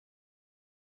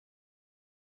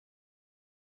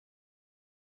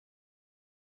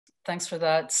Thanks for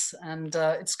that. And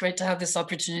it's great to have this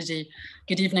opportunity.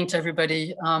 Good evening to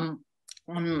everybody. I'm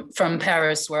from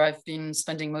Paris, where I've been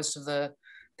spending most of the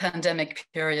pandemic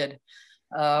period.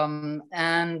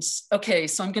 And okay,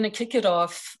 so I'm going to kick it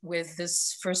off with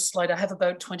this first slide. I have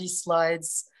about 20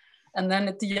 slides. And then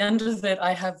at the end of it,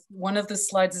 I have one of the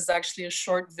slides is actually a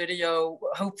short video,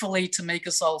 hopefully to make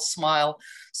us all smile.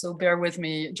 So bear with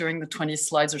me during the 20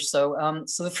 slides or so.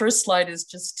 So the first slide is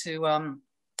just to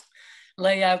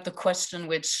lay out the question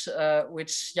which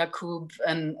Jakub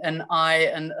and I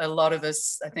and a lot of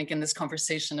us, I think, in this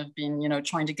conversation have been,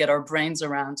 trying to get our brains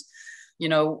around.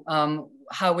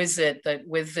 How is it that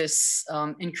with this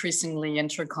increasingly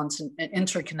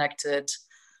interconnected,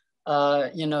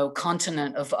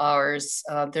 continent of ours,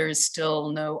 there is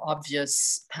still no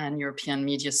obvious pan-European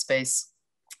media space,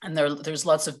 and there's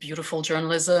lots of beautiful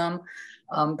journalism,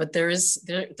 but there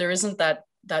isn't that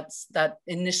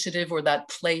initiative or that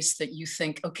place that you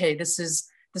think, okay, this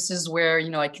is where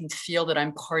I can feel that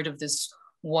I'm part of this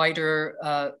wider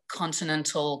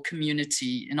continental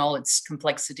community in all its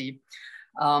complexity.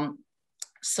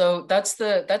 So that's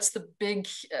the big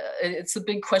it's a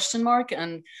big question mark.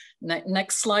 And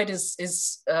next slide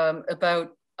is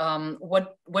about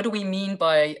what do we mean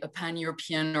by a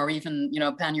pan-European or even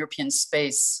pan-European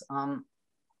space. I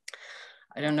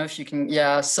don't know if you can,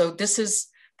 yeah. So this is,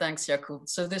 thanks, Jakub.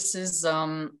 So this is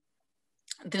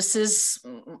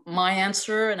my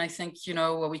answer, and I think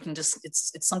we can just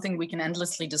it's something we can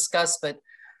endlessly discuss, but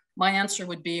my answer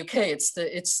would be, okay, it's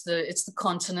the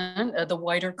continent, the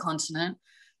wider continent,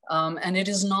 and it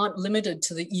is not limited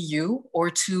to the EU or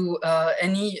to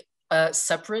any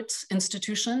separate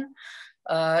institution.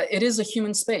 It is a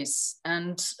human space,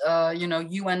 and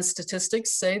UN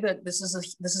statistics say that this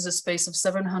is a space of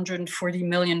 740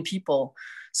 million people.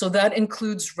 So that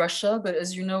includes Russia, but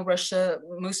as you know,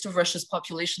 most of Russia's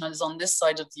population is on this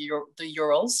side of the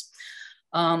Urals.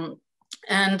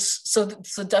 And so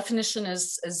the definition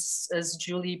is, as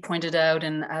Julie pointed out,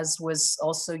 and as was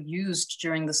also used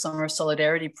during the Summer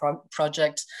Solidarity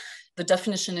Project, the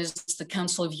definition is the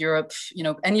Council of Europe,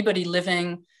 anybody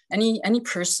living, any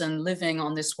person living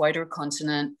on this wider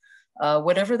continent,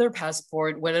 whatever their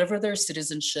passport, whatever their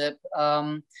citizenship,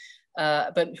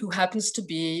 but who happens to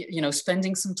be,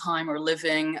 spending some time or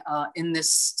living in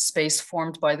this space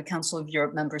formed by the Council of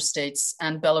Europe member states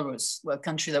and Belarus, a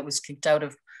country that was kicked out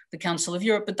of the Council of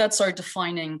Europe. But that's our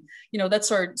defining,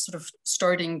 that's our sort of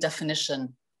starting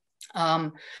definition.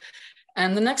 And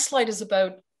the next slide is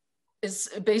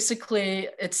basically,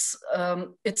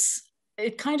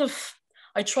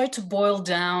 I tried to boil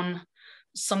down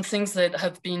some things that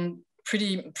have been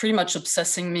pretty much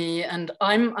obsessing me. And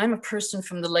I'm a person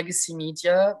from the legacy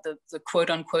media, the quote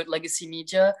unquote legacy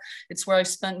media. It's where I've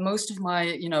spent most of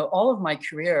my, all of my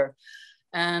career.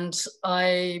 And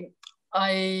I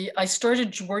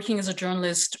started working as a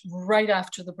journalist right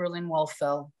after the Berlin Wall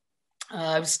fell.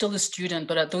 I was still a student,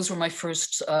 but those were my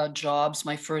first jobs,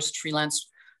 my first freelance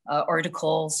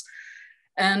articles.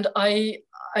 And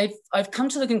I've come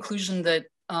to the conclusion that,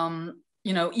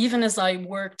 even as I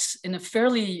worked in a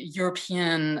fairly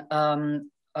European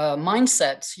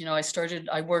mindset,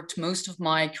 I worked most of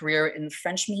my career in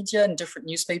French media in different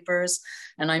newspapers,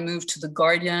 and I moved to The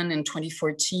Guardian in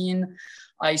 2014.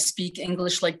 I speak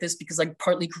English like this because I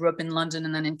partly grew up in London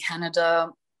and then in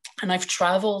Canada. And I've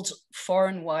traveled far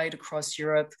and wide across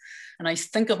Europe. And I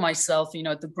think of myself,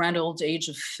 at the grand old age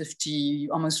of 50,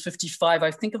 almost 55,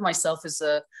 I think of myself as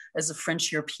a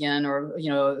French European or,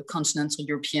 a continental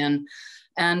European.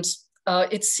 And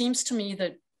it seems to me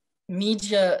that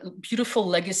media, beautiful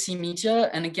legacy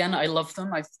media, and again, I love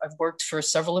them. I've worked for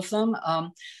several of them.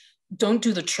 Don't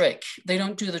do the trick. They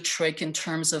don't do the trick in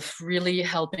terms of really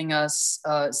helping us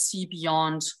see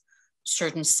beyond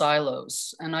certain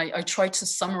silos. And I tried to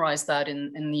summarize that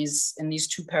in these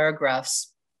two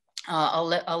paragraphs.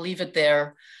 I'll leave it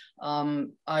there.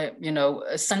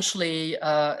 Essentially,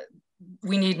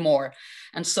 we need more.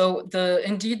 And so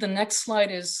indeed the next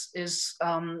slide is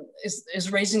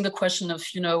raising the question of,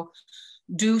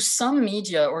 do some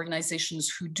media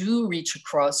organizations who do reach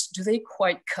across, do they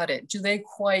quite cut it? Do they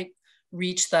quite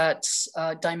reach that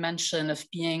dimension of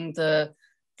being the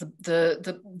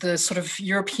sort of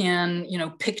European,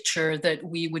 picture that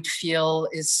we would feel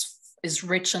is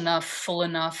rich enough, full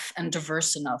enough, and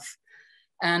diverse enough?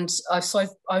 And so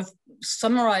I've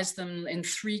summarized them in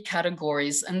three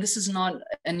categories, and this is not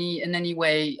in any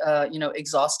way,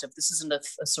 exhaustive. This isn't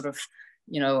a sort of,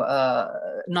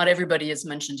 not everybody is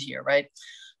mentioned here, right?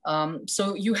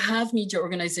 So you have media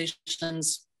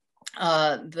organizations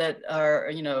that are,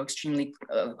 extremely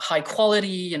high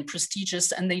quality and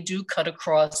prestigious, and they do cut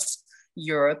across,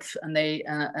 Europe, and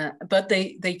but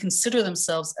they consider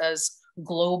themselves as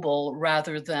global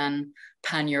rather than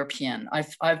pan-European.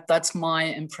 That's my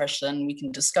impression. We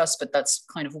can discuss, but that's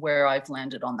kind of where I've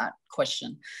landed on that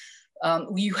question.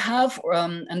 You have,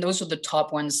 and those are the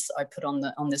top ones I put on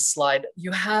this slide.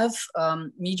 You have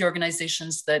media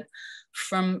organizations that,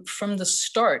 from the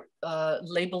start,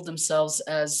 labeled themselves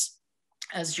as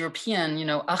European. You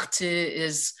know, Arte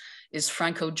is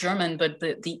Franco-German, but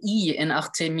the E in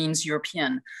Arte means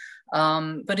European.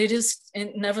 But it is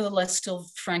nevertheless still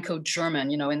Franco-German,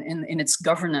 you know, in its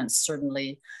governance,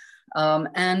 certainly.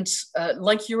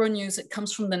 Like Euronews, it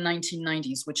comes from the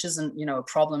 1990s, which isn't, you know, a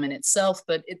problem in itself,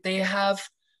 but they have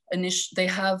a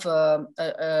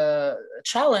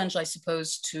challenge, I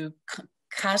suppose, to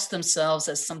cast themselves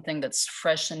as something that's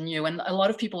fresh and new. And a lot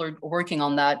of people are working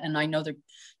on that, and I know they're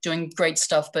doing great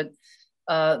stuff, but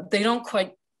they don't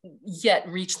quite yet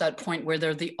reach that point where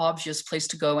they're the obvious place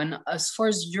to go. And as far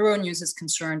as Euronews is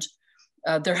concerned,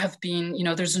 there have been, you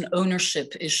know, there's an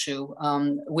ownership issue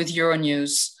with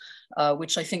Euronews,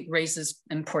 which I think raises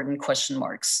important question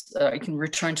marks. I can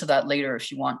return to that later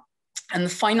if you want. And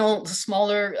the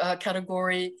smaller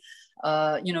category,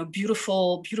 you know,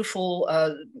 beautiful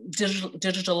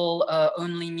digital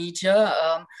only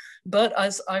media. But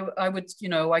as I would, you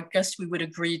know, I guess we would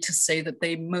agree to say that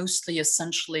they mostly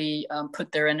essentially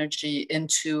put their energy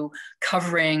into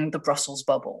covering the Brussels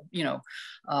bubble. You know,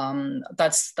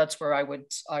 that's where I would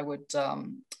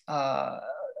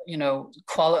you know,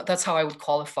 that's how I would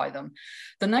qualify them.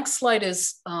 The next slide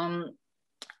is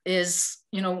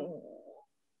you know,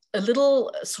 a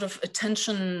little sort of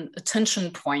attention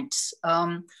point.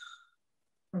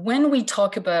 When we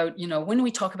talk about, you know,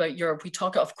 Europe, we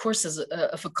talk, of course,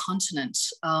 of a continent,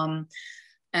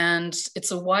 and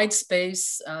it's a wide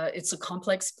space. It's a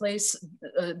complex place,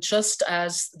 just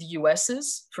as the US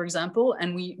is, for example.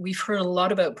 And we've heard a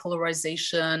lot about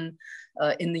polarization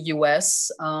in the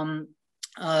US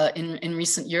in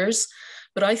recent years.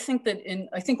 But I think that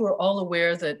I think we're all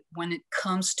aware that when it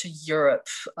comes to Europe,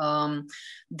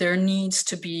 there needs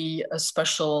to be a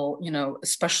special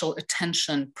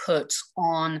attention put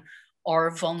on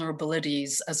our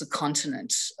vulnerabilities as a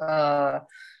continent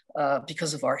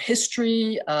because of our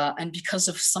history and because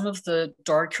of some of the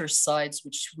darker sides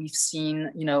which we've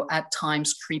seen, you know, at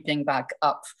times creeping back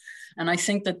up. And I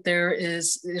think that it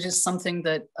is something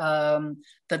that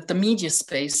that the media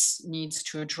space needs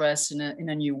to address in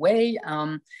a new way.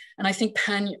 And I think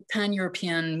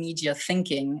pan-European media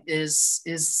thinking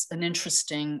is an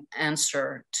interesting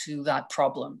answer to that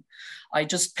problem. I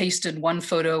just pasted one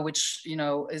photo, which, you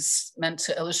know, is meant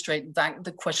to illustrate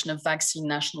the question of vaccine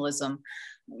nationalism.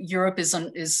 Europe is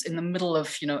in the middle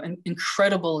of, you know, an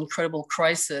incredible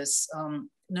crisis.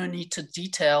 No need to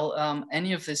detail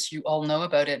any of this. You all know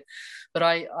about it. But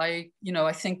I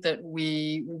think that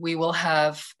we will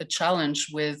have a challenge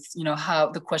with, you know,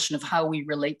 the question of how we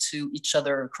relate to each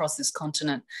other across this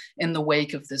continent in the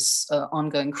wake of this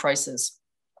ongoing crisis,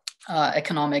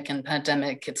 economic and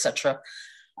pandemic, etc.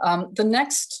 The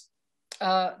next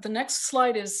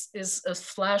slide is a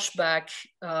flashback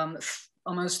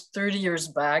almost 30 years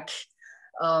back.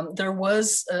 There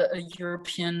was a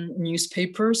European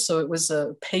newspaper, so it was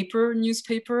a paper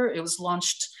newspaper. It was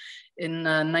launched in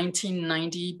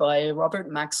 1990 by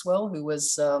Robert Maxwell, who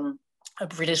was a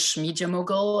British media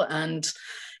mogul, and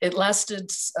it lasted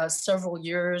several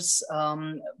years.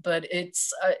 But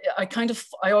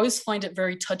I always find it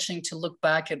very touching to look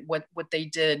back at what they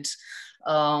did.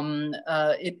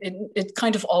 It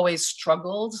kind of always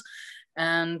struggled.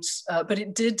 And but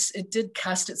it did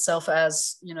cast itself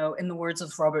as, you know, in the words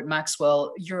of Robert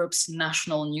Maxwell, Europe's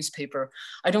national newspaper.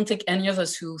 I don't think any of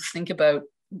us who think about,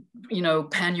 you know,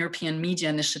 pan-European media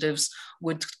initiatives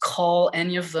would call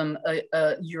any of them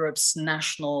Europe's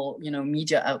national, you know,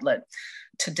 media outlet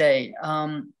today.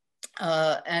 And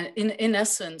in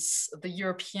essence, the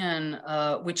European,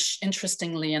 which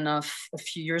interestingly enough, a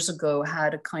few years ago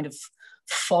had a kind of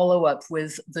follow-up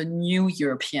with the New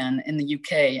European in the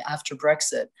UK after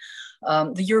Brexit.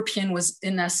 The European was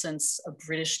in essence a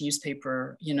British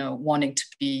newspaper, you know, wanting to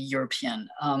be European.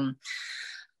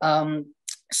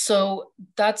 So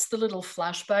that's the little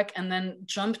flashback, and then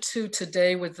jump to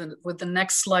today with the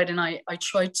next slide. And I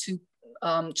tried to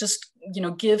just, you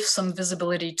know, give some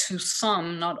visibility to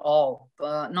some, not all,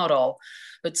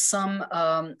 but some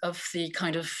of the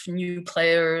kind of new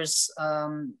players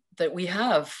that we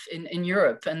have in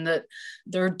Europe, and that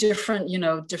there are different, you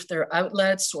know, there are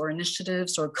outlets or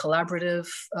initiatives or collaborative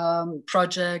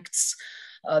projects.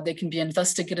 They can be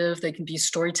investigative, they can be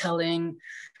storytelling.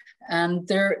 And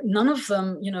none of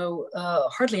them,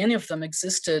 hardly any of them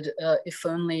existed, if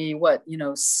only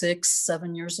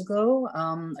 6-7 years ago.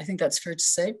 I think that's fair to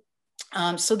say.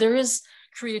 So there is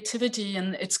creativity,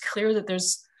 and it's clear that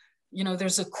there's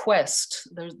a quest.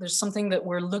 There's something that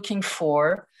we're looking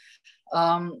for,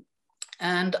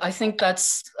 and I think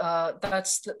that's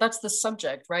the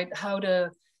subject, right?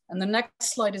 And the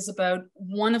next slide is about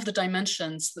one of the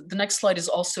dimensions. The next slide is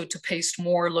also to paste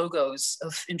more logos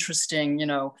of interesting,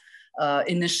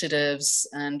 initiatives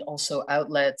and also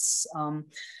outlets.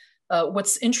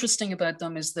 What's interesting about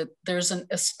them is that there's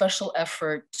a special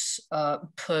effort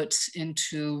put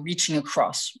into reaching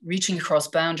across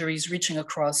boundaries, reaching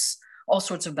across all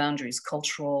sorts of boundaries,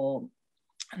 cultural,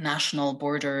 national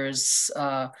borders,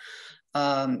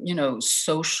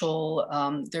 social.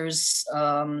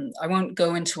 I won't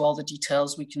go into all the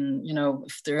details. We can,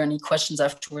 if there are any questions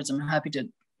afterwards, I'm happy to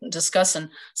discuss. And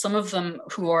some of them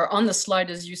who are on the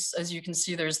slide, as you can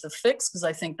see, there's the Fix, because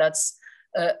I think that's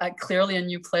clearly a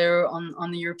new player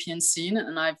on the European scene.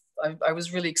 And I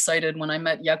was really excited when I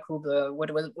met Jakub,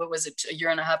 what was it, a year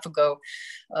and a half ago.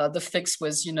 The Fix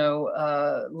was,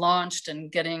 launched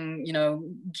and getting,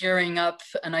 gearing up.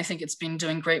 And I think it's been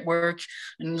doing great work.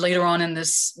 And later on in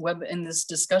this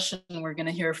discussion, we're going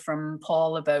to hear from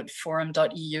Paul about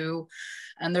forum.eu.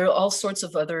 And there are all sorts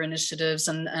of other initiatives.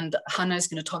 And Hannah is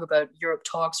going to talk about Europe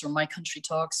Talks or My Country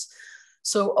Talks.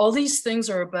 So all these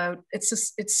things are about,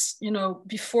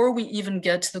 before we even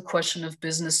get to the question of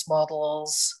business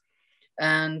models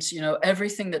and,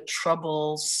 everything that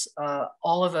troubles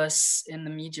all of us in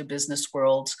the media business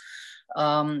world,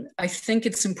 I think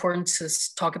it's important to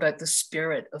talk about the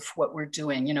spirit of what we're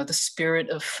doing, the spirit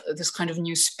of this kind of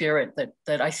new spirit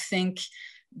that I think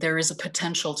there is a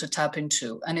potential to tap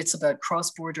into. And it's about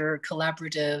cross-border,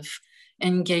 collaborative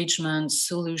engagement,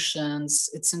 solutions,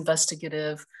 it's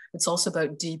investigative. It's also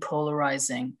about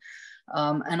depolarizing.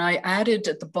 And I added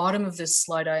at the bottom of this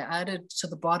slide, to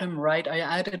the bottom right, I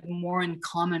added More in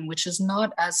Common, which is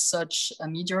not as such a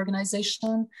media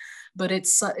organization, but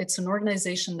it's an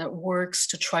organization that works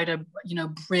to try to,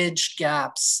 bridge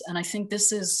gaps. And I think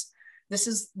this is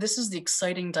the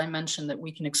exciting dimension that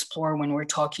we can explore when we're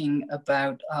talking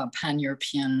about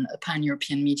pan-European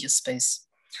media space.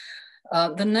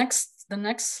 The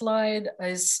next slide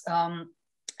is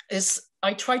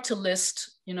I tried to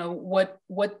list, what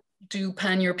do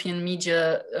pan-European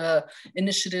media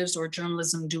initiatives or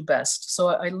journalism do best? So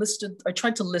I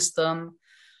tried to list them.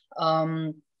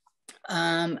 And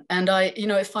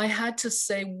if I had to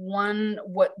say one,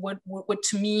 what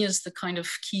to me is the kind of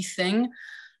key thing,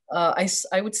 I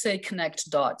would say connect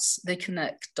dots. They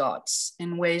connect dots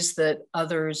in ways that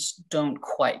others don't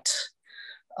quite.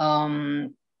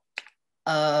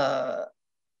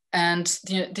 And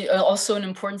also an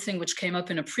important thing which came up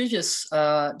in a previous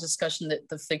discussion that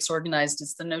the Fix organized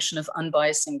is the notion of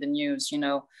unbiasing the news.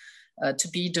 To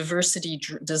be diversity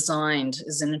designed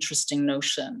is an interesting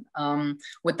notion.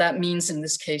 What that means in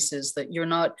this case is that you're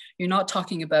not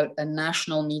talking about a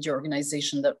national media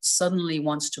organization that suddenly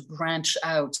wants to branch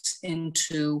out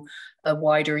into a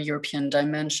wider European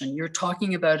dimension. You're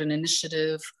talking about an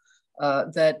initiative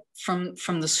that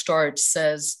from the start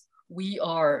says, we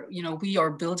are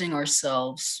building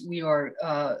ourselves. We are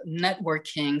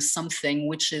networking something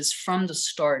which is from the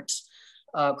start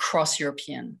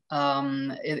cross-European.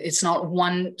 It's not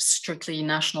one strictly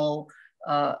national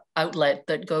outlet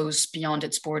that goes beyond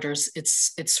its borders.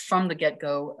 It's from the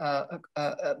get-go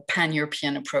a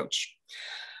pan-European approach.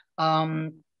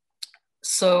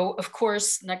 So of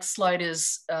course, next slide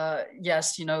is,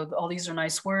 yes, all these are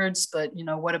nice words, but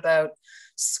what about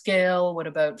scale? What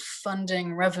about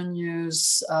funding,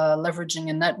 revenues, leveraging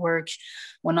a network?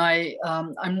 When I'm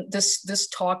this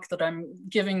talk that I'm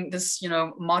giving, this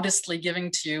modestly giving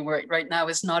to you right now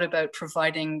is not about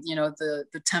providing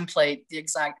the template, the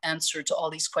exact answer to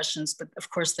all these questions, but of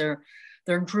course they're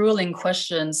grueling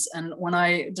questions. And when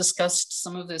I discussed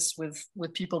some of this with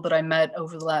people that I met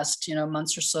over the last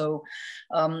months or so,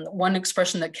 one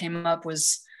expression that came up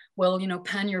was, well,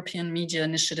 pan-European media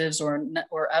initiatives or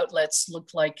outlets look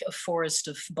like a forest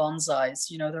of bonsais.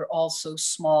 They're all so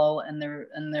small and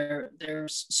they're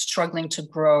struggling to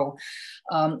grow.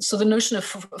 So the notion of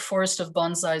forest of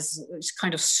bonsais is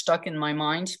kind of stuck in my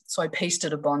mind. So I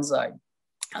pasted a bonsai.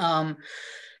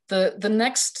 The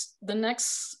next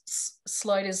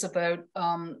slide is about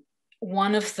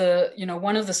one of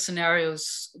the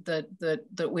scenarios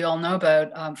that we all know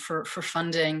about for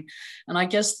funding, and I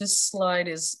guess this slide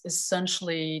is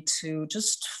essentially to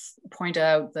just point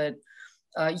out that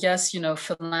yes,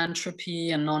 philanthropy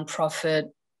and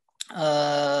nonprofit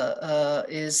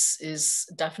is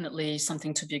definitely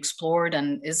something to be explored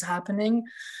and is happening.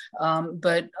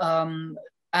 But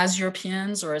as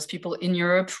Europeans or as people in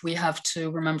Europe, we have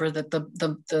to remember that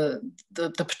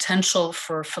the potential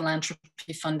for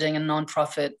philanthropy funding and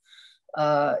nonprofit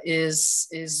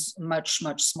is much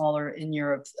smaller in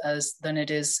Europe than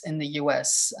it is in the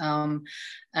US.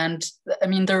 And I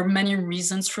mean, there are many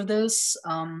reasons for this,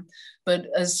 but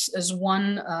as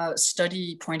one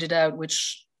study pointed out,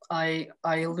 which I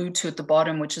allude to at the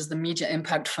bottom, which is the Media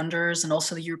Impact Funders, and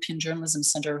also the European Journalism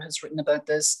Center has written about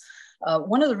this.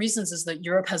 One of the reasons is that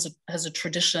Europe has a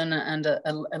tradition and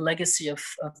a legacy of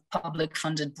public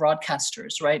funded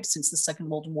broadcasters, right? Since the Second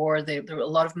World War, there were a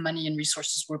lot of money and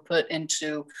resources were put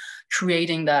into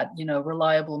creating that,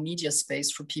 reliable media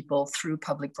space for people through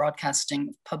public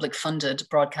broadcasting, public funded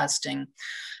broadcasting.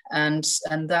 And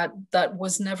that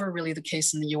was never really the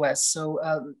case in the US. So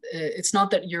it's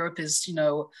not that Europe is,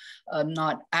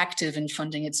 not active in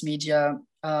funding its media.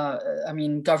 I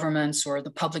mean, governments or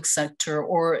the public sector,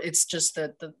 or it's just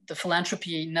that the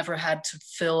philanthropy never had to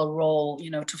fill a role,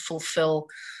 to fulfill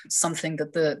something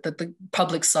that the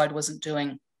public side wasn't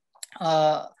doing.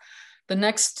 The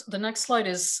next slide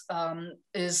is, and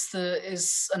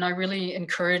I really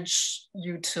encourage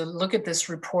you to look at this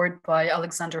report by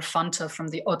Alexander Fanta from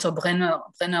the Otto Brenner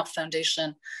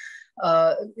Foundation.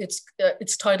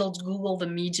 It's titled "Google the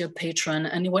Media Patron,"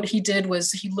 and what he did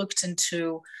was he looked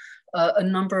into a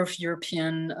number of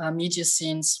European media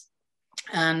scenes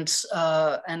and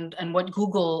what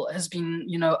Google has been,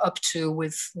 up to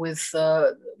with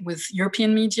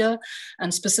European media,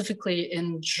 and specifically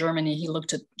in Germany. He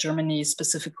looked at Germany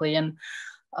specifically, and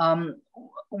I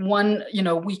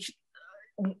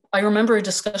remember a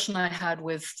discussion I had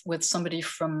with somebody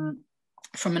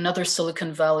from another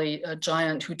Silicon Valley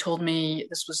giant who told me,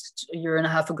 this was a year and a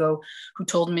half ago, who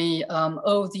told me,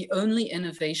 the only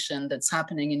innovation that's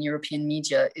happening in European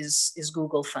media is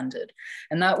Google funded.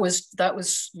 And that was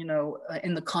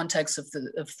in the context of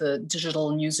the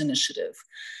Digital News Initiative.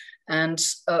 And,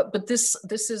 but this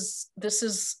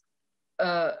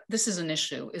is an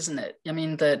issue, isn't it? I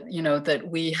mean, that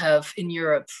we have in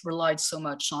Europe relied so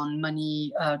much on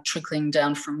money trickling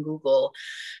down from Google.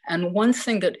 And one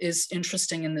thing that is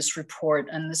interesting in this report,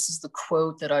 and this is the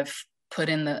quote that I've put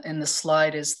in the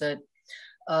slide, is that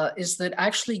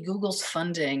actually Google's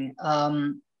funding,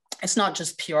 it's not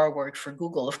just PR work for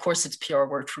Google. Of course, it's PR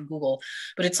work for Google,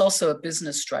 but it's also a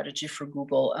business strategy for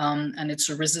Google, and it's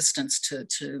a resistance to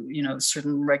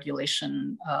certain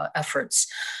regulation efforts.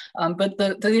 But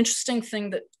the interesting thing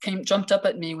that jumped up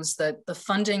at me was that the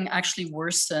funding actually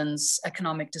worsens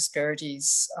economic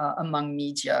disparities among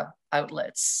media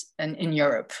outlets in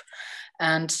Europe.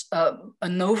 And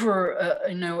an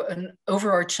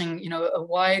overarching, a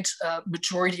wide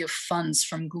majority of funds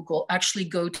from Google actually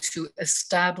go to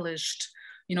established,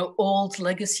 old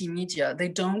legacy media. They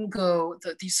don't go,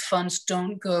 these funds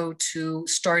don't go to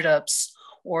startups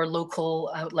or local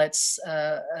outlets.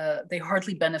 They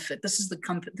hardly benefit. This is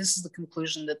the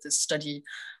conclusion that this study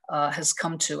has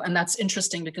come to. And that's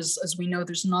interesting because, as we know,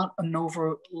 there's not an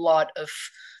lot of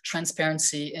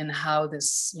transparency in how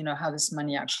this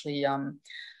money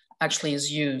actually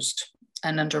is used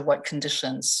and under what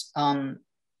conditions.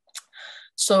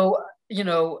 So,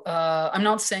 I'm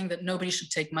not saying that nobody should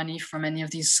take money from any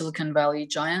of these Silicon Valley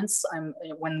giants.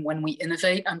 When we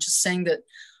innovate, I'm just saying that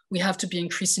we have to be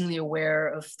increasingly aware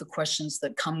of the questions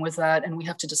that come with that, and we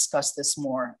have to discuss this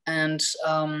more. And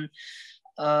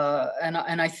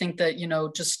I think that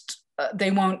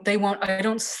they won't. I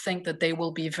don't think that they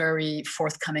will be very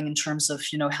forthcoming in terms of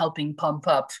helping pump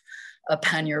up a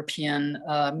pan-European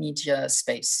media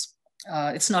space.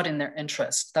 It's not in their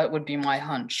interest. That would be my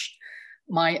hunch.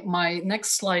 My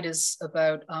next slide is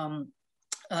about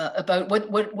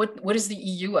what is the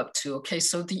EU up to? Okay,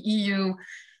 so the EU.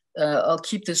 I'll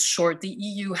keep this short. The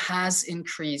EU has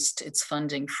increased its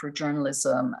funding for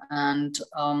journalism, and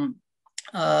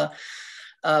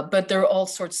but there are all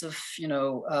sorts of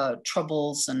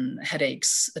troubles and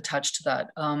headaches attached to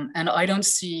that. And I don't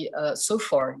see so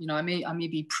far. I may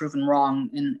be proven wrong,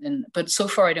 but so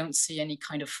far I don't see any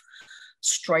kind of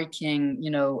striking,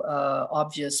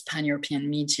 obvious pan-European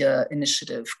media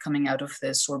initiative coming out of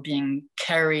this or being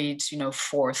carried,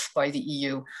 forth by the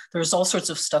EU. There's all sorts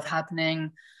of stuff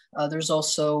happening. There's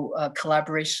also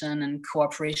collaboration and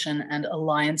cooperation and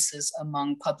alliances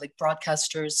among public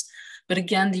broadcasters. But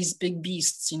again, these big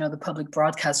beasts, the public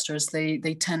broadcasters,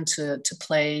 they tend to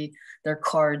play their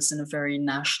cards in a very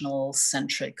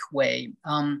national-centric way.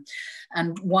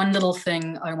 And one little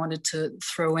thing I wanted to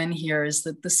throw in here is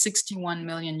that the 61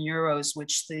 million euros,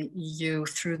 which the EU,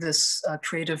 through this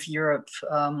Creative Europe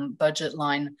budget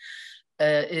line,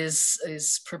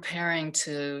 is preparing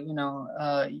to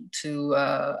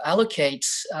allocate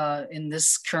in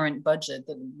this current budget,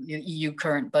 the EU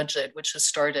current budget, which has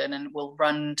started and will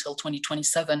run until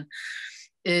 2027,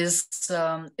 is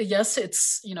yes,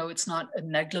 it's not a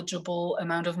negligible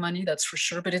amount of money, that's for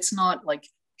sure, but it's not like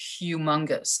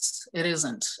humongous. It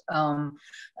isn't.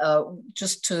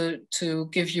 Just to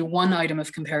give you one item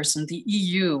of comparison, the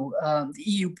EU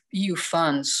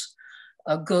funds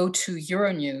go to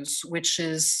Euronews, which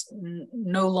is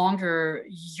no longer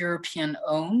European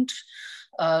owned.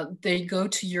 They go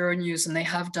to Euronews, and they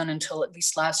have done until at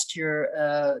least last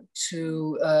year,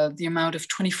 to the amount of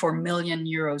 24 million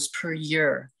euros per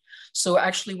year. So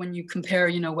actually, when you compare,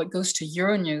 what goes to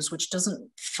Euronews, which doesn't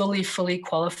fully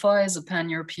qualify as a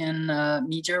pan-European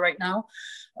media right now,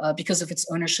 because of its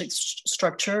ownership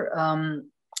structure,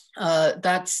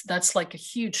 that's like a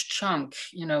huge chunk,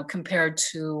 compared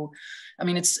to,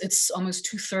 it's almost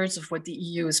 2/3 of what the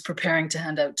EU is preparing to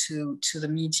hand out to the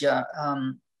media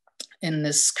in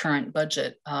this current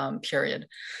budget period.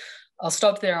 I'll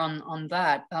stop there on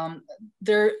that.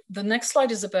 The next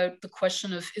slide is about the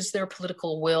question of, is there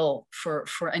political will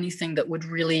for anything that would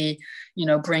really,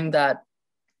 bring that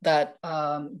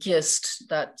gist,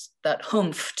 that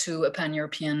humph to a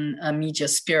pan-European media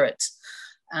spirit.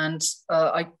 And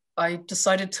I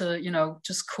decided to,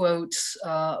 just quote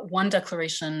one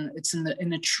declaration. It's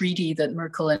in a treaty that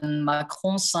Merkel and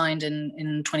Macron signed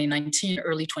in 2019,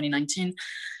 early 2019.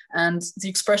 And the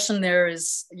expression there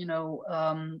is,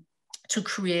 to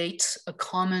create a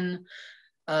common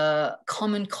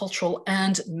cultural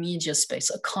and media space,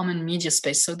 a common media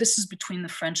space. So this is between the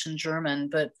French and German,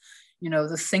 but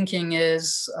the thinking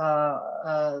is,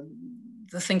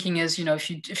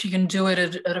 if you can do it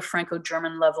at a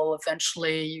Franco-German level,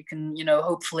 eventually you can,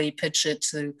 hopefully pitch it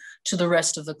to the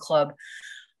rest of the club.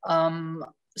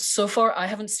 So far, I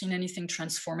haven't seen anything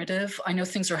transformative. I know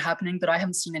things are happening, but I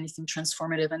haven't seen anything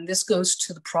transformative. And this goes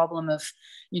to the problem of,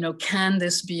 can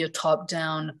this be a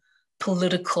top-down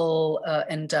political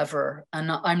endeavor? And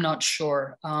I'm not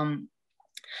sure.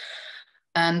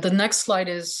 And the next slide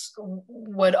is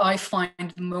what I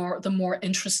find the more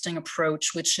interesting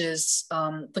approach, which is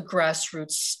the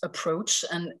grassroots approach.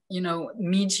 And,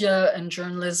 media and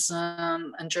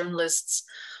journalism and journalists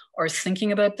are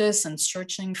thinking about this and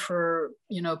searching for,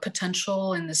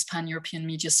 potential in this pan-European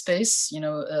media space,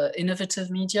 innovative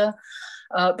media.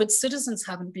 But citizens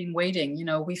haven't been waiting.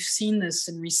 We've seen this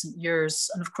in recent years.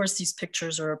 And of course, these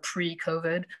pictures are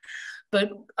pre-COVID. But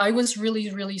I was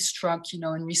really struck,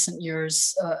 in recent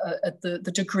years at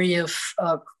the degree of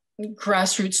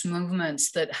grassroots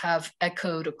movements that have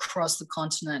echoed across the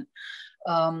continent.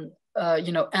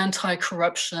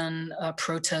 Anti-corruption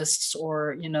protests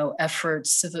or,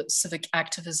 efforts, civic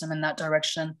activism in that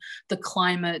direction, the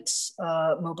climate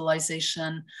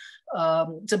mobilization,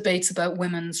 debates about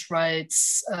women's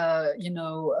rights,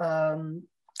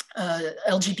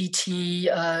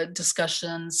 LGBT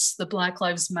discussions, the Black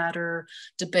Lives Matter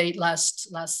debate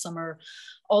last summer.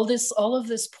 All of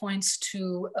this points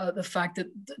to the fact that,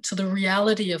 to the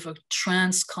reality of a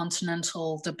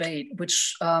transcontinental debate, which,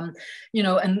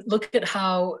 and look at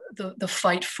how the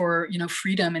fight for,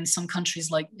 freedom in some countries,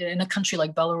 like in a country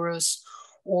like Belarus,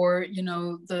 or,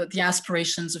 the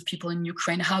aspirations of people in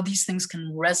Ukraine, how these things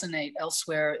can resonate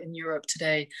elsewhere in Europe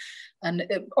today. And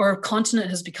our continent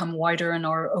has become wider, and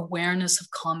our awareness of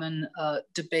common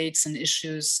debates and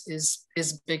issues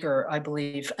is bigger, I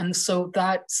believe. And so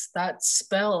that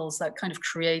kind of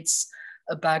creates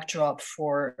a backdrop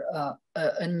for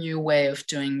a new way of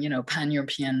doing,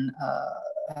 pan-European,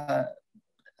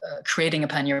 creating a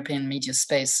pan-European media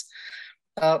space.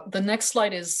 The next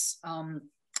slide is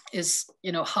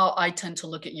how I tend to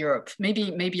look at Europe.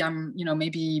 Maybe I'm,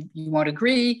 maybe you won't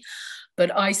agree, but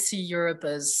I see Europe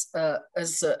as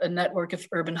a network of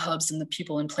urban hubs and the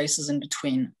people and places in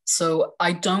between. So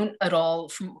I don't at all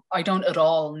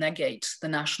negate the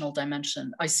national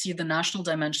dimension. I see the national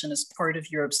dimension as part of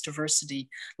Europe's diversity.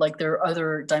 Like there are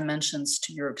other dimensions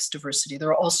to Europe's diversity. There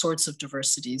are all sorts of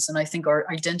diversities, and I think our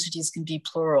identities can be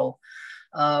plural.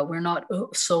 We're not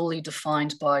solely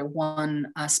defined by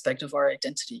one aspect of our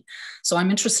identity. So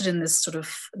I'm interested in this sort of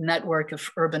network of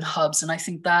urban hubs, and I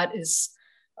think that is,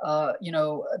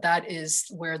 that is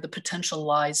where the potential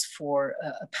lies for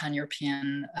a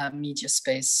pan-European media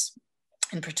space.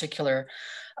 in particular.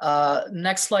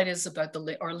 Next slide is about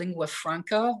our lingua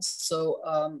franca. So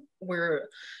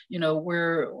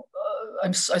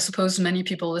I suppose many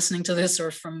people listening to this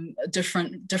are from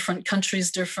different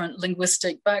countries, different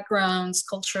linguistic backgrounds,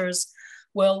 cultures.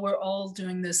 Well, we're all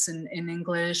doing this in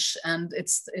English, and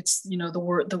it's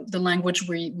the language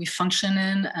we function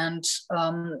in. And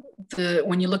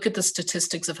when you look at the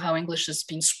statistics of how English has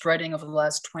been spreading over the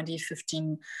last 20,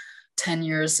 15, 10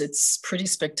 years, it's pretty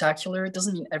spectacular. It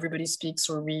doesn't mean everybody speaks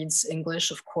or reads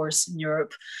English, of course, in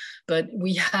Europe, but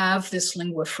we have this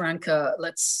lingua franca.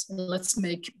 Let's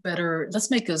make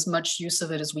as much use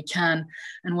of it as we can.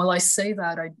 And while I say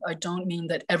that, I don't mean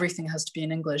that everything has to be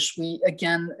in English.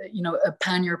 A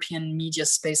pan-European media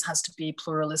space has to be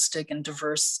pluralistic and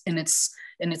diverse in its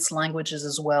languages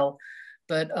as well.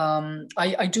 But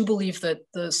I do believe that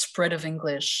the spread of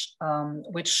English,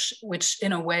 which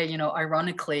in a way,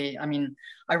 ironically,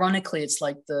 it's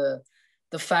like the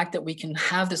fact that we can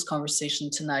have this conversation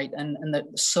tonight, and that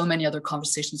so many other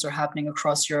conversations are happening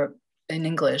across Europe in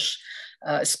English,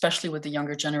 especially with the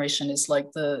younger generation, is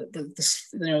like this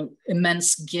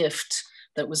immense gift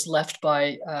that was left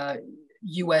by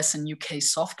US and UK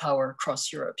soft power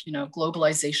across Europe.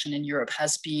 Globalization in Europe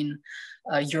has been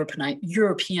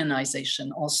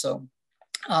Europeanization also.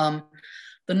 The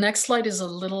next slide is a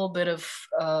little bit of,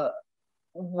 a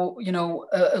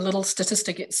little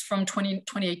statistic. It's from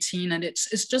 2018, and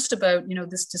it's just about,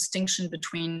 this distinction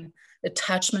between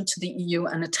attachment to the EU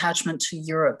and attachment to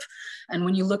Europe. And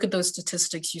when you look at those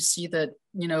statistics, you see that,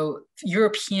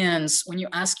 Europeans, when you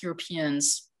ask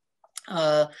Europeans,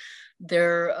 you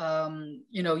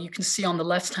can see on the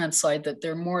left-hand side that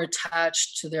they're more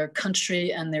attached to their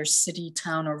country and their city,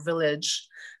 town, or village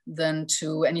than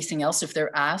to anything else if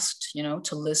they're asked,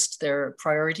 to list their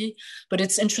priority. But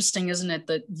it's interesting, isn't it,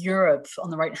 that Europe,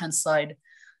 on the right-hand side,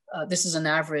 this is an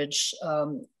average,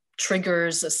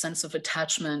 triggers a sense of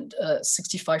attachment,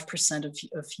 65% of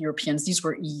Europeans. These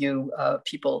were EU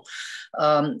people,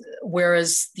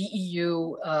 whereas the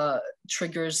EU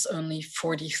triggers only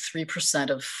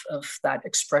 43% of that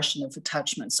expression of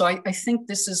attachment. So I think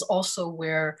this is also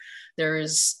where there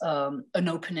is an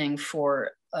opening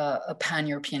for a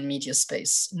pan-European media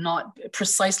space, not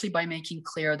precisely by making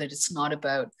clear that it's not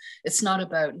about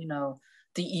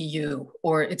the EU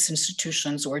or its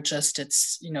institutions or just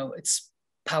its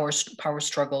power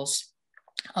struggles.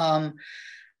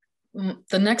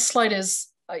 The next slide is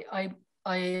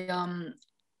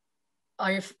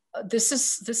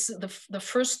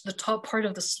the top part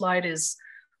of the slide is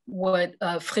what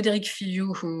Frédéric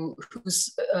Fillou, who's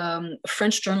a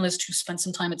French journalist who spent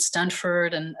some time at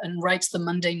Stanford and writes the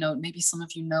Monday Note. Maybe some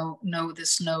of you know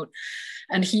this note.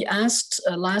 And he asked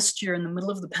last year, in the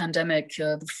middle of the pandemic,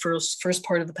 the first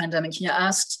part of the pandemic, he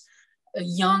asked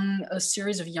a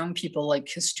series of young people, like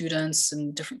his students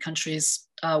in different countries,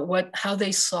 how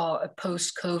they saw a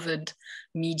post-COVID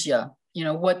media,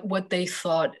 what they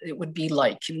thought it would be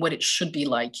like and what it should be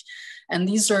like. And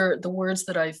these are the words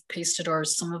that I've pasted are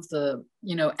some of the,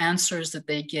 answers that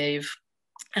they gave.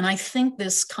 And I think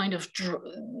this kind of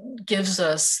gives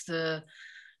us the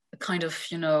kind of,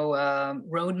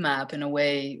 roadmap in a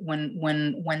way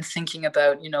when thinking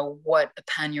about, what a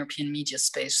pan-European media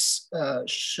space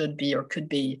should be or could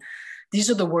be. These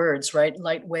are the words, right?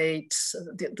 Lightweight,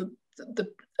 the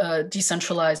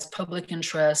decentralized public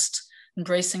interest,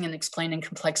 embracing and explaining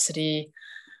complexity.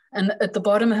 And at the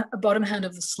bottom hand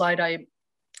of the slide,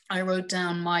 I wrote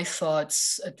down my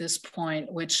thoughts at this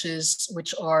point, which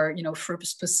are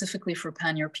specifically for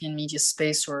pan-European media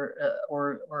space or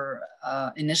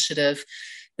initiative,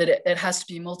 that it has to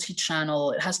be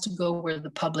multi-channel. It has to go where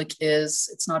the public is.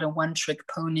 It's not a one-trick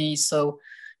pony. So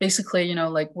basically,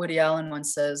 like Woody Allen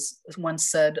once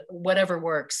said, whatever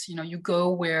works. You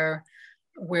go where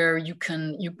you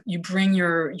can you bring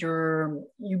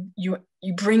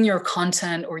your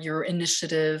content or your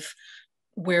initiative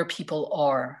where people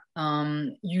are.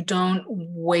 You don't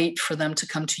wait for them to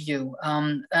come to you.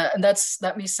 And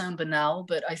that may sound banal,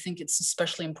 but I think it's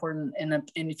especially important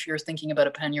if you're thinking about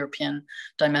a pan-European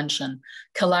dimension.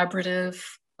 Collaborative,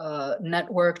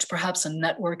 networked, perhaps a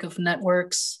network of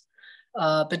networks,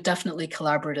 but definitely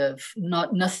collaborative,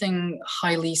 nothing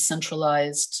highly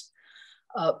centralized.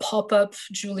 Pop-up,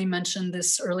 Julie mentioned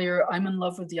this earlier. I'm in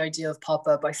love with the idea of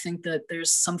pop-up. I think that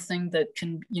there's something that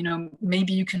can,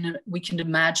 maybe we can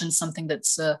imagine something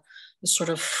that's a sort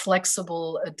of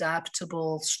flexible,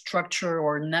 adaptable structure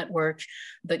or network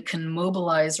that can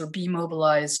mobilize or be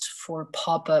mobilized for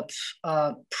pop-up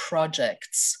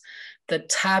projects that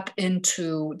tap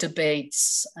into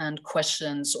debates and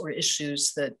questions or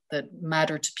issues that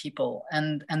matter to people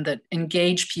and that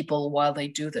engage people while they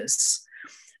do this.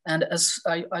 And as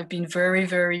I've been very,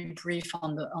 very brief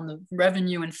on the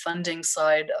revenue and funding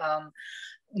side,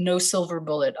 no silver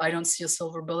bullet. I don't see a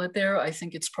silver bullet there. I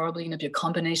think it's probably going to be a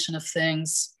combination of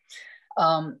things.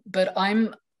 But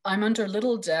I'm under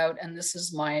little doubt, and this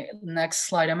is my next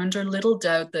slide. I'm under little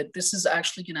doubt that this is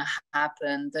actually going to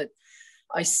happen. That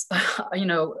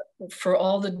for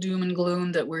all the doom and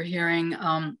gloom that we're hearing,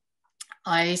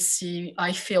 I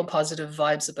feel positive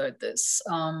vibes about this.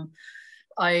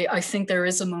 I think there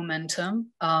is a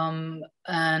momentum,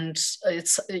 and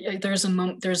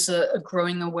there's a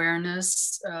growing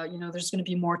awareness. There's going to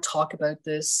be more talk about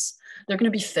this. There are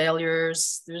going to be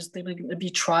failures. There's going to be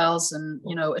trials and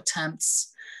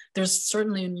attempts. There's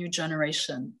certainly a new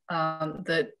generation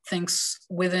that thinks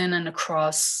within and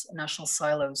across national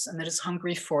silos, and that is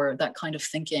hungry for that kind of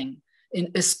thinking,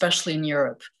 especially in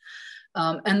Europe.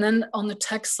 And then on the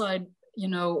tech side,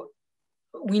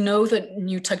 we know that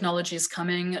new technology is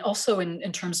coming, also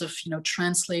in terms of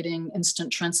translating,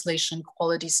 instant translation,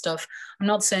 quality stuff. I'm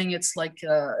not saying it's like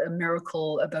a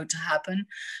miracle about to happen,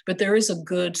 but there is a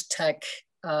good tech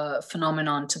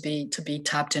phenomenon to be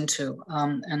tapped into,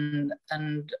 and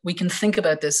we can think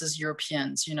about this as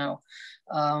Europeans. We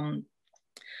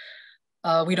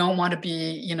don't want to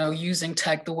be using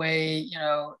tech the way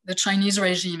the Chinese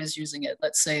regime is using it.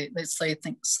 Let's say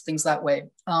things that way.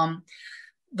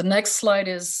 The next slide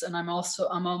is, and I'm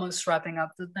almost wrapping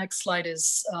up. The next slide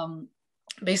is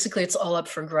basically it's all up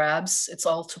for grabs. It's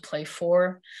all to play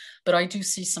for, but I do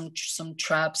see some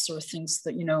traps or things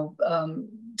that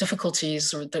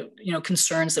difficulties or the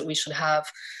concerns that we should have.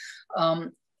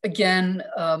 Again,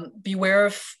 beware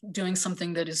of doing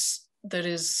something that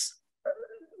is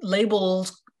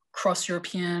labeled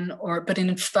cross-European, but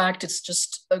in fact it's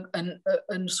just a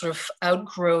sort of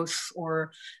outgrowth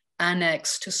or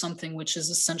annex to something which is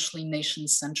essentially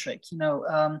nation-centric.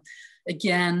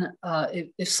 Again,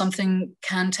 if something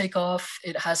can take off,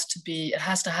 it has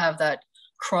to have that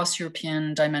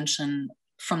cross-European dimension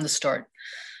from the start.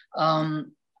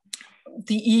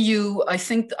 The EU, I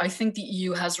think the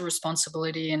EU has a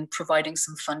responsibility in providing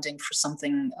some funding for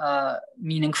something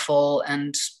meaningful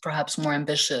and perhaps more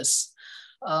ambitious.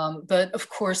 But of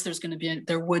course,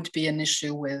 there would be an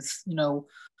issue with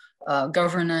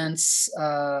governance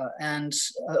and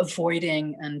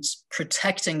avoiding and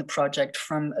protecting the project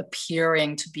from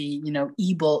appearing to be,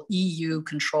 EU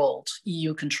controlled.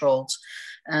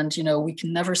 And, we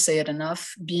can never say it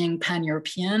enough. Being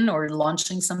pan-European or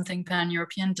launching something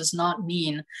pan-European does not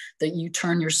mean that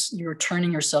you're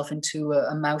turning yourself into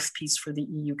a mouthpiece for the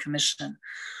EU Commission.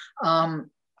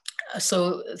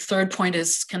 So third point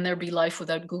is, can there be life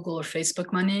without Google or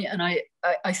Facebook money? And I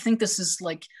think this is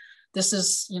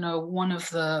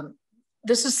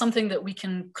something that we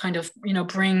can kind of,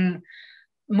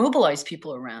 mobilize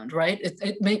people around, right?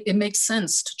 It makes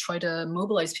sense to try to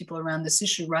mobilize people around this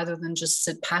issue rather than just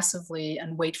sit passively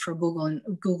and wait for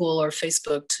Google or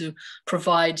Facebook to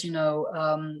provide,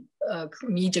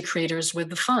 media creators with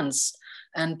the funds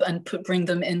and bring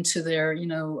them into their,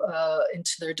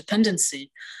 into their dependency.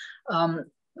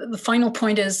 The final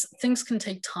point is things can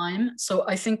take time. So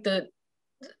I think that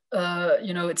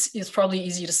it's probably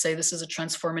easy to say this is a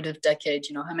transformative decade.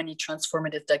 How many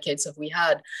transformative decades have we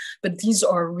had? But these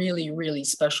are really, really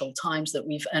special times that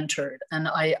we've entered. And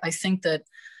I think that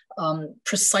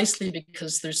precisely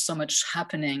because there's so much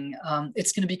happening,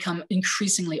 it's going to become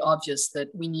increasingly obvious that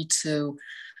we need to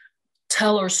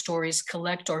tell our stories,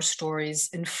 collect our stories,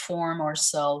 inform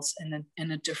ourselves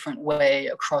in a different way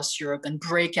across Europe and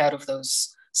break out of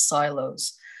those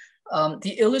silos.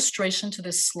 The illustration to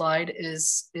this slide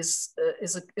is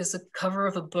a cover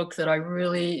of a book that I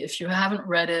really, if you haven't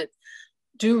read it,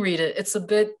 do read it. It's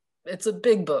a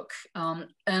big book.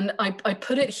 And I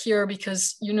put it here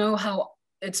because how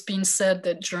it's been said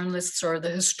that journalists are the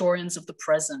historians of the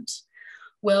present.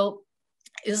 Well,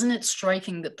 isn't it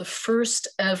striking that the first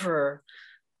ever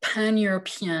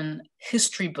pan-European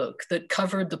history book that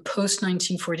covered the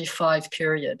post-1945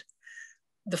 period,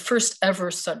 the first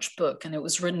ever such book, and it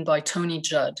was written by Tony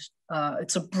Judd.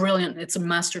 It's a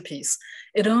masterpiece.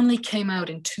 It only came out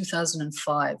in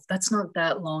 2005. That's not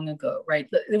that long ago, right?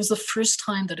 It was the first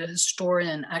time that a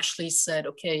historian actually said,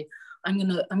 okay, I'm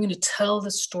gonna tell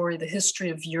the story, the history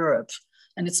of Europe.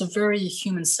 And it's a very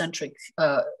human-centric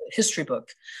history book.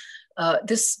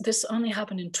 This only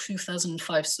happened in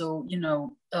 2005. So,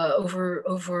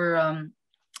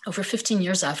 over 15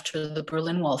 years after the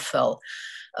Berlin Wall fell.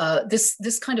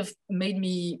 This kind of made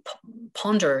me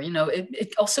ponder,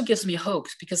 it also gives me hope,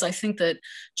 because I think that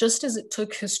just as it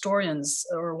took historians,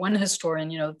 or one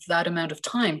historian, that amount of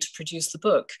time to produce the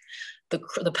book,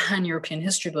 the pan-European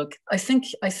history book, I think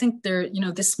there,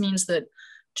 this means that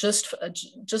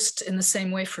just in the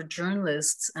same way for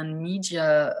journalists and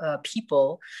media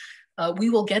people, we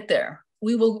will get there.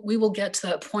 We will get to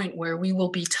that point where we will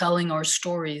be telling our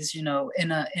stories, you know,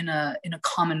 in a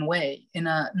common way.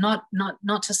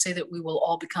 Not to say that we will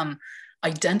all become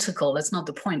identical. That's not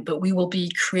the point. But we will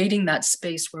be creating that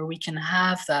space where we can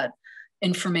have that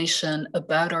information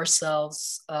about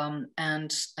ourselves,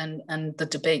 and the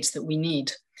debates that we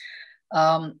need.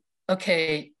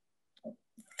 Okay.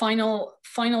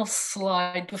 Final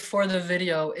slide before the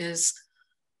video is,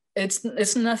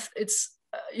 it's enough. It's,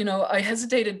 you know, I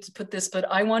hesitated to put this, but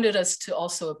I wanted us to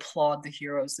also applaud the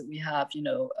heroes that we have, you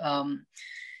know,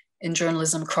 in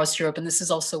journalism across Europe. And this is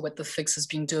also what the Fix has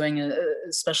been doing,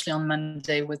 especially on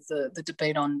Monday with the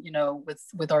debate on, you know,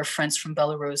 with our friends from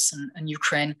Belarus and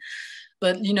Ukraine.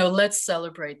 But, you know, let's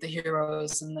celebrate the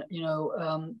heroes. And, you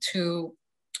know,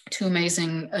 two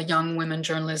amazing young women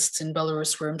journalists in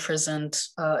Belarus were imprisoned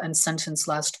and sentenced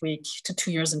last week to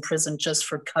 2 years in prison just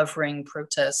for covering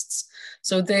protests.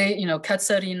 So they, you know,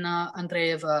 Katerina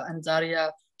Andreeva and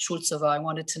Daria Shultsova, I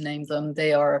wanted to name them.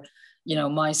 They are, you know,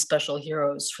 my special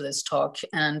heroes for this talk.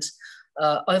 And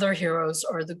other heroes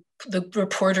are the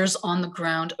reporters on the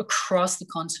ground across the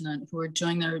continent who are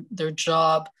doing their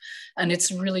job. And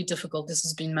it's really difficult. This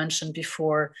has been mentioned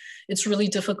before. It's really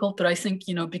difficult, but I think,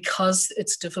 you know, because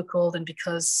it's difficult and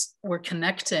because we're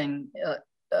connecting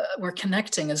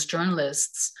as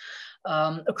journalists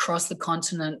across the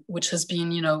continent, which has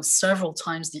been, you know, several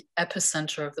times the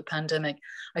epicenter of the pandemic.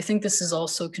 I think this is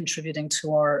also contributing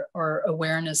to our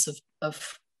awareness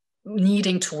of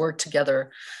needing to work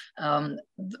together.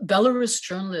 Belarus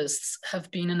journalists have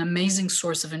been an amazing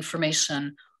source of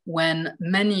information when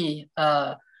many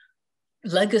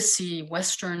legacy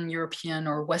Western European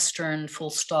or Western full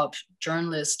stop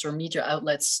journalists or media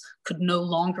outlets could no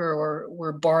longer or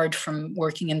were barred from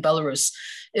working in Belarus.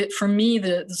 For me,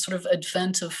 the sort of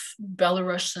advent of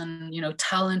Belarusian, you know,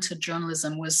 talented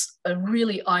journalism was a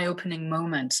really eye-opening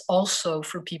moment also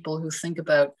for people who think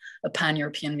about a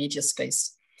pan-European media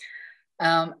space.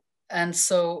 And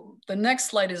so the next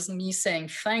slide is me saying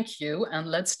thank you and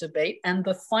let's debate. And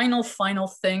the final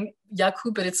thing,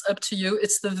 Jakub, but it's up to you.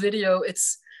 It's the video. It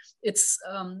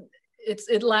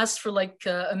lasts for like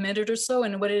a minute or so.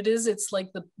 And what it is, it's like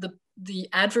the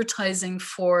advertising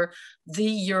for The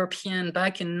European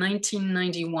back in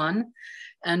 1991.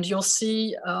 And you'll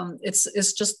see,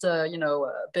 it's just you know,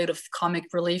 a bit of comic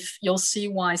relief. You'll see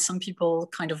why some people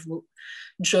kind of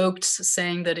joked,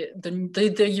 saying that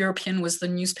the European was the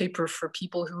newspaper for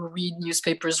people who read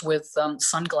newspapers with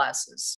sunglasses.